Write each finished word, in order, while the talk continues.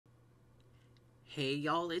Hey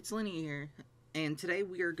y'all, it's Lenny here, and today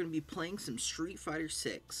we are going to be playing some Street Fighter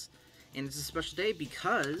 6. And it's a special day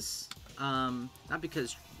because, not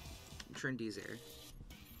because Trendy's here.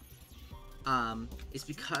 It's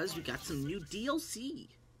because we got some new DLC.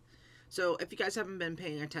 So if you guys haven't been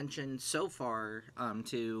paying attention so far,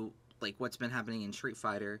 to, like, what's been happening in Street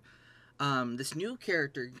Fighter, this new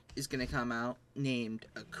character is going to come out named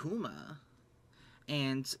Akuma.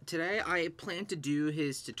 And today I plan to do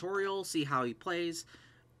his tutorial, see how he plays.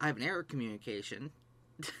 I have an error communication.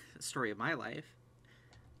 Story of my life.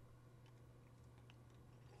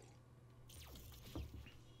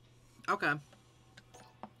 Okay.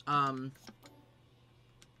 But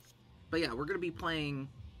yeah, we're going to be playing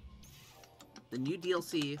the new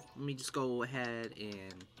DLC. Let me just go ahead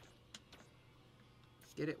and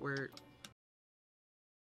get it where...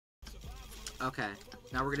 Okay.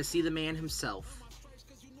 Now we're going to see the man himself.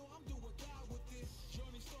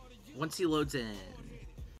 Once he loads in.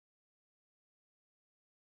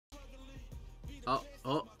 Oh,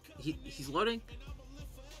 he's loading.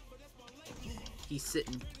 He's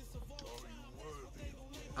sitting.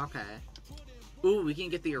 Okay. Ooh, we can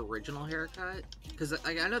get the original haircut. Because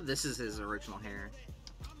I know this is his original hair.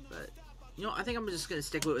 But, you know, I think I'm just going to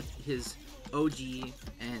stick with his OG.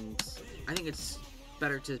 And I think it's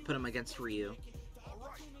better to put him against Ryu.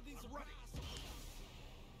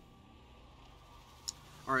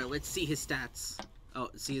 Alright, let's see his stats. Oh,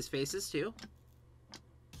 see his faces too?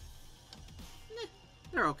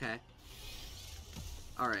 They're okay.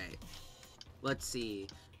 Alright. Let's see.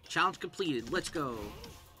 Challenge completed. Let's go.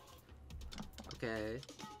 Okay.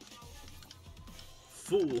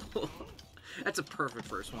 Fool. That's a perfect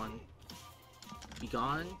first one. Be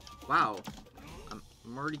gone. Wow.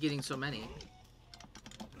 I'm already getting so many.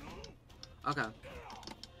 Okay.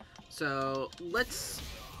 So, let's...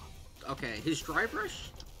 Okay, his drive rush?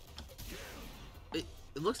 It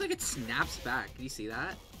looks like it snaps back. Can you see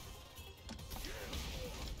that?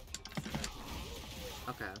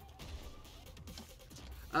 Okay.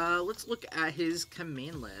 Let's look at his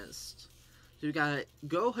command list. So we got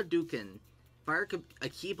Go Hadouken. Fire a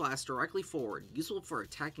key blast directly forward. Useful for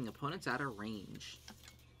attacking opponents at a range.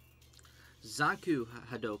 Zanku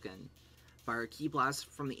Hadoken. Fire a key blast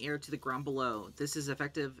from the air to the ground below. This is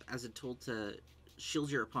effective as a tool to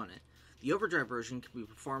shield your opponent. The overdrive version can be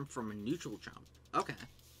performed from a neutral jump. Okay.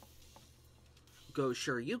 Go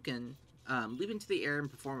Shoryuken. Leap into the air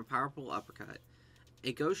and perform a powerful uppercut.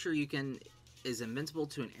 A Go Shoryuken is invincible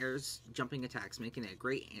to an air's jumping attacks, making it a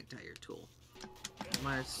great anti-air tool.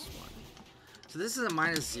 -1. So this is a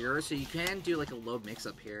 -0, so you can do like a low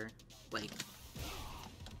mix-up here. Like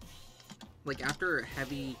after a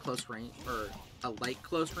heavy close range, or a light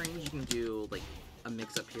close range, you can do like a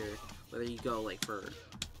mix-up here. Whether you go like for...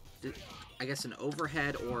 I guess an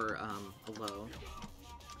overhead or a low.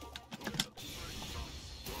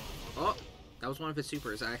 Oh, that was one of his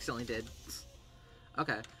supers. I accidentally did.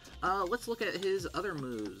 Okay. Let's look at his other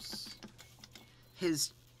moves.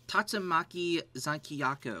 His Tatsumaki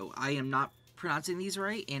Zankiyako. I am not pronouncing these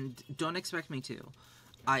right, and don't expect me to.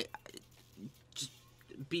 Just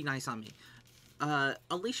be nice on me.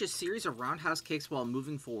 Unleash a series of roundhouse kicks while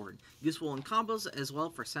moving forward. Useful in combos as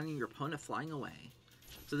well for sending your opponent flying away.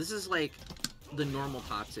 So this is like the normal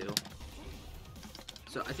Tatsu.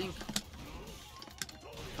 So I think...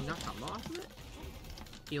 Can you not combo off of it?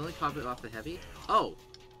 Can you only pop it off the heavy? Oh!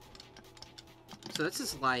 So this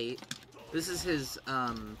is light. This is his,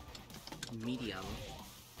 medium.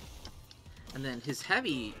 And then his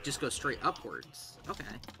heavy just goes straight upwards. Okay.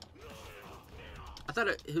 I thought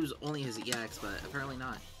it was only his EX, but apparently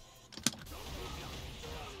not.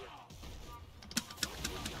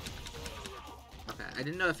 Okay, I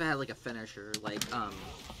didn't know if it had like a finisher, like,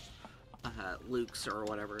 Luke's or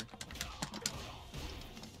whatever.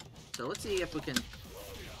 So let's see if we can...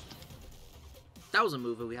 That was a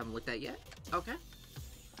move that we haven't looked at yet. Okay.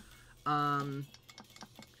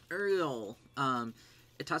 Aerial. A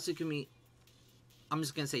Tatsu can be... I'm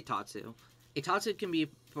just gonna say Tatsu. A Tatsu can be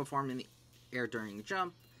performed in the air during a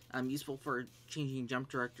jump. Useful for changing jump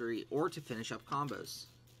trajectory or to finish up combos.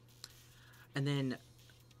 And then...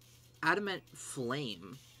 Adamant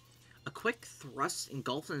Flame. A quick thrust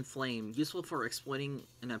engulfed in flame, useful for exploiting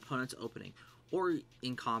an opponent's opening, or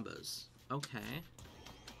in combos. Okay.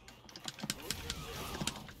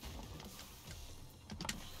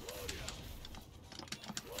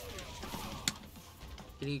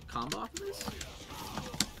 Can he combo off of this?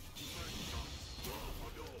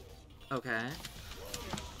 Okay.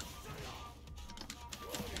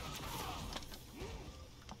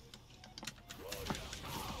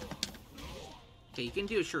 Okay, you can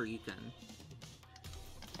do a Shoryuken.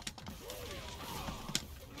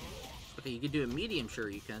 Okay, you can do a medium, sure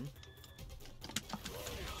you can.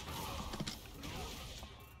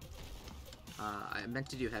 I meant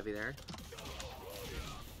to do heavy there.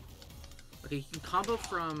 Okay, you can combo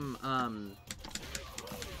from,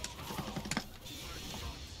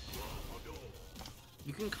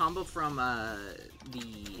 you can combo from,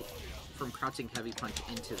 from crouching heavy punch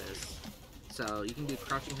into this. So, you can do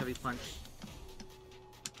crouching heavy punch.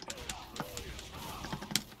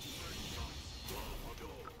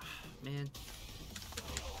 Man.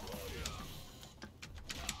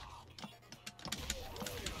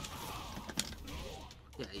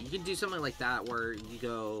 Yeah, you can do something like that where you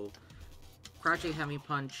go crouching heavy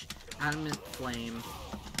punch, adamant flame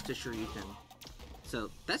to Shoryuken.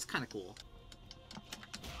 So that's kind of cool.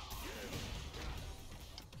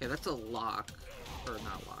 Okay, that's a lock. Or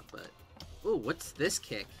not lock, but... Ooh, what's this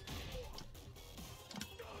kick?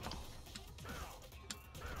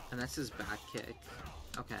 And that's his back kick.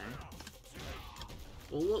 Okay.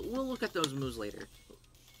 Well, we'll look at those moves later.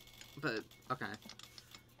 But, okay.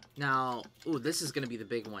 Now, ooh, this is going to be the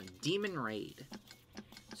big one. Demon Raid.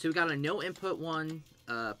 So we got a no input one,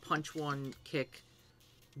 punch one, kick.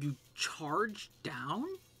 You charge down?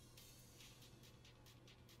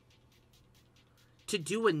 To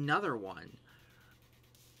do another one.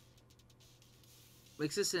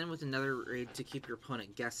 Mix this in with another raid to keep your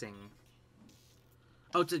opponent guessing.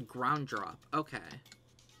 Oh, it's a ground drop. Okay.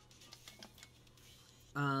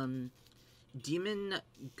 Demon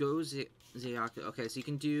goes Zayaku. Okay, so you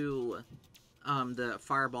can do the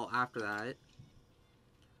fireball after that.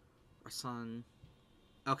 Rasan.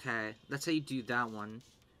 Okay, that's how you do that one.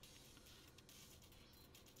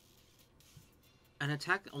 An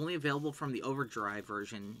attack only available from the overdrive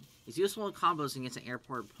version is useful in combos against an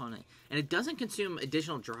airport opponent, and it doesn't consume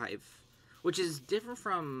additional drive, which is different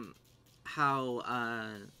from how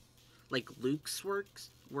like Luke's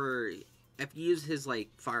works, where if you use his like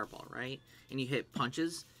fireball, right, and you hit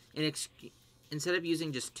punches, and instead of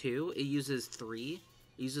using just 2, it uses 3.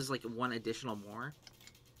 It uses like 1 additional more.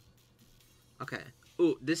 Okay.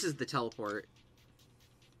 Ooh, this is the teleport.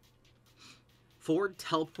 Forward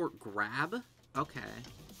teleport grab. Okay.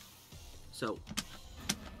 So.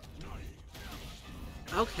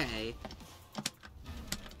 Okay.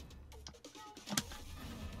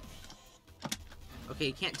 Okay,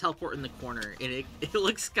 you can't teleport in the corner, and it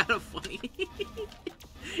looks kind of funny.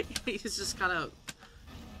 He's just kind of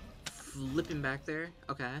flipping back there.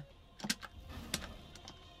 Okay.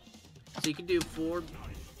 So you can do 4...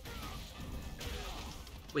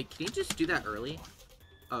 Wait, can you just do that early?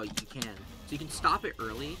 Oh, you can. So you can stop it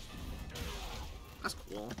early. That's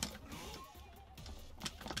cool.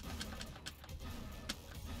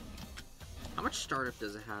 How much startup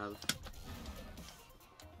does it have?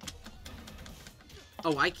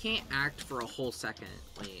 Oh, I can't act for a whole second.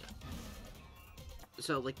 Wait.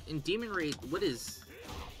 So, like, in Demon Raid, what is...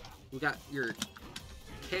 We got your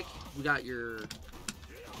kick, we got your...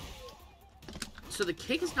 So the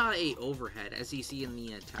kick is not a overhead, as you see in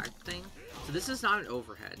the attack thing. So this is not an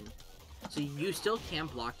overhead. So you still can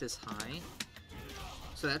block this high.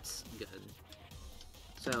 So that's good.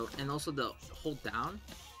 So, and also the hold down.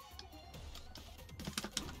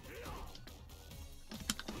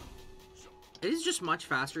 It is just much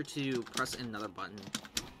faster to press another button.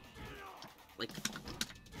 Like,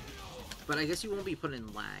 but I guess you won't be put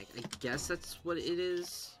in lag. I guess that's what it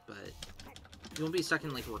is, but you won't be stuck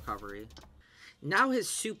in, like, recovery. Now his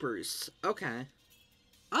supers. Okay.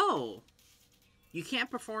 Oh! You can't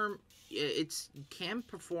perform... You can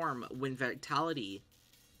perform when Vitality...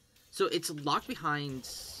 So it's locked behind...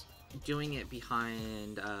 Doing it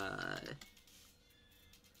behind,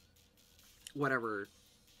 whatever...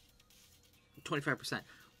 25%.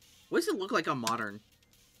 What does it look like on Modern?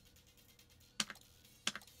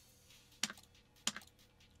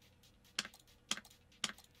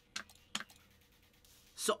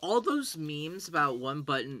 So all those memes about one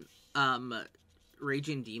button,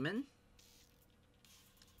 Raging Demon,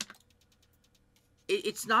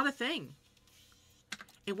 it's not a thing.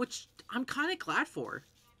 And which I'm kind of glad for.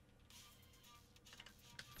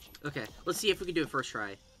 Okay, let's see if we can do it first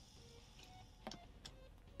try.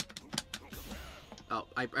 Oh,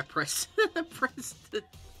 I pressed, pressed the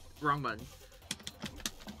wrong button.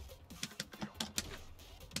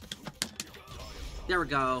 There we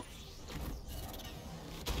go.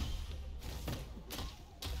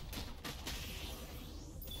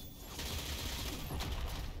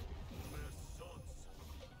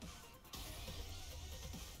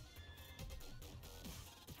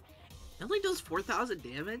 It only does 4,000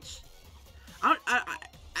 damage? I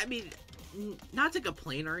mean, not to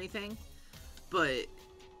complain or anything, but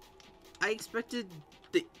I expected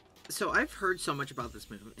So I've heard so much about this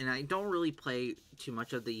move, and I don't really play too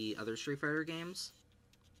much of the other Street Fighter games.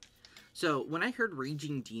 So when I heard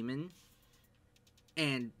Raging Demon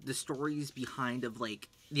and the stories behind of like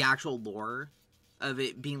the actual lore of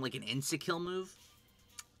it being like an insta-kill move,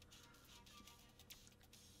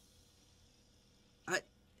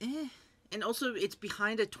 and also it's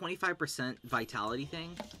behind a 25% vitality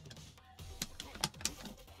thing.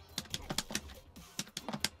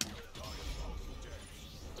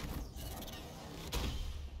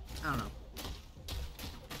 I don't know.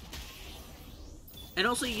 And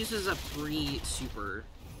also uses up 3 super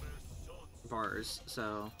bars,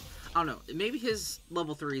 so I don't know. Maybe his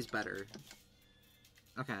level 3 is better.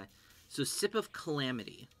 Okay, so Sip of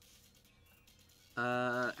Calamity.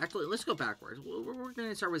 Actually, let's go backwards. We're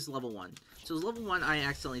gonna start with level 1. So level 1, I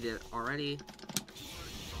accidentally did already.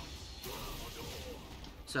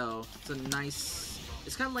 So it's a nice.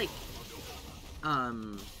 It's kind of like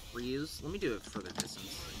reuse. Let me do it further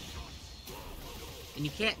distance. And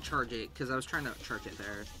you can't charge it, because I was trying to charge it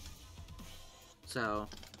there. So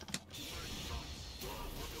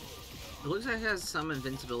it looks like it has some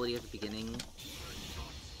invincibility at the beginning.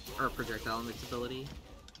 Or projectile invincibility.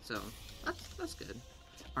 So that's good.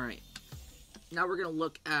 Alright. Now we're going to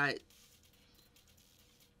look at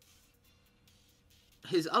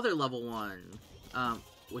his other level 1.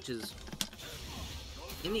 Which is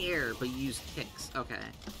in the air, but you use kicks. Okay.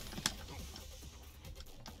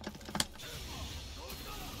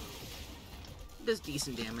 Does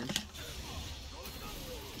decent damage.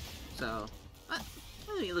 So, I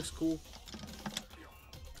think it looks cool.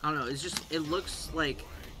 I don't know, it's just, it looks like...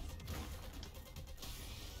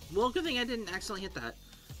 Well, good thing I didn't accidentally hit that.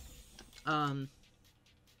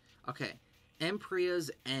 Okay. Empria's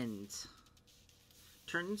End.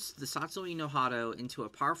 Turns the Sastui no Hado into a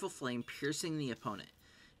powerful flame, piercing the opponent.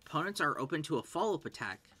 Opponents are open to a follow-up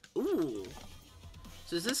attack. Ooh!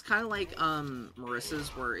 So is this kind of like, Marissa's,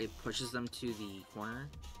 where it pushes them to the corner?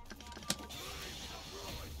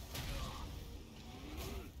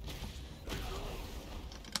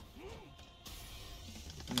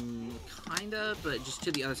 Kinda, but just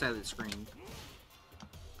to the other side of the screen.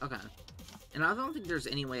 Okay. And I don't think there's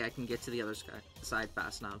any way I can get to the other side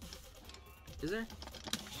fast enough. Is there?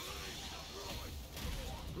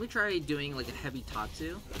 Let me try doing, like, a heavy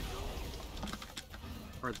Tatsu.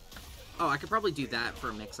 Or... Oh, I could probably do that for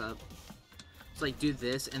a mix-up. So, like, do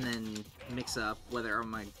this and then mix up whether I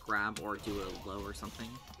might grab or do a low or something.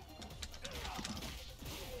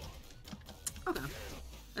 Okay.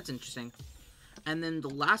 That's interesting. And then the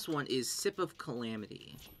last one is Sip of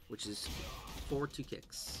Calamity, which is 4 2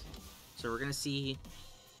 kicks. So we're going to see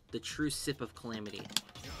the true Sip of Calamity.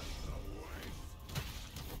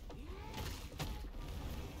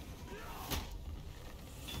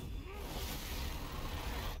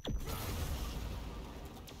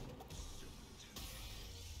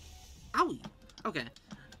 Owie! Okay.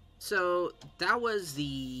 So that was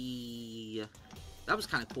the... That was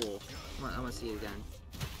kind of cool. I want to see it again.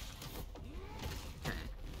 Okay.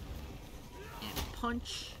 And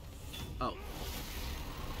punch. Oh.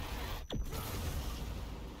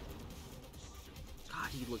 God,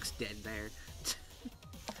 he looks dead there.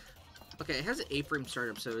 Okay, it has an A-frame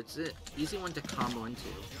startup, so it's an easy one to combo into.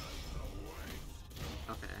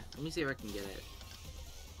 Okay, let me see if I can get it.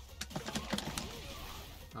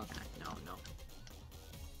 Okay, no.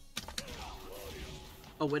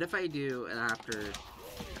 Oh, what if I do it after...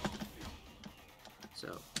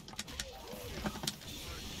 So...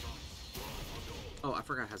 Oh, I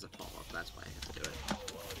forgot it has a follow-up, that's why I have to do it.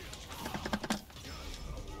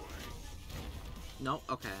 No?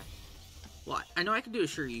 Okay. Well, I know I can do a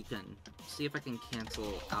Shoryuken. See if I can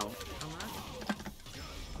cancel out on that.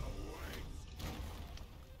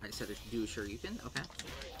 I said I should do a Shoryuken, okay.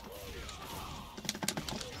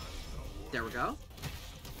 There we go.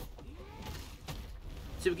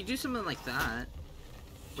 So we could do something like that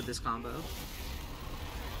with this combo.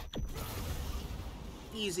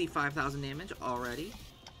 Easy 5,000 damage already.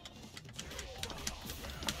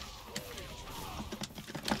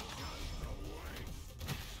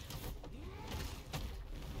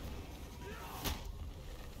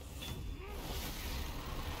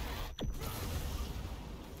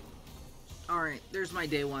 Alright, there's my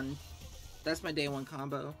day one. That's my day one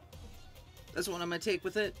combo. That's what I'm going to take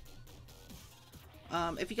with it.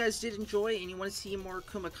 If you guys did enjoy and you want to see more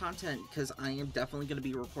Akuma content, because I am definitely going to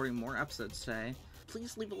be recording more episodes today,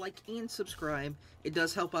 please leave a like and subscribe. It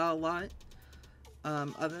does help out a lot.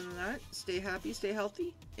 Other than that, stay happy, stay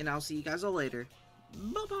healthy, and I'll see you guys all later.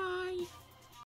 Bye-bye!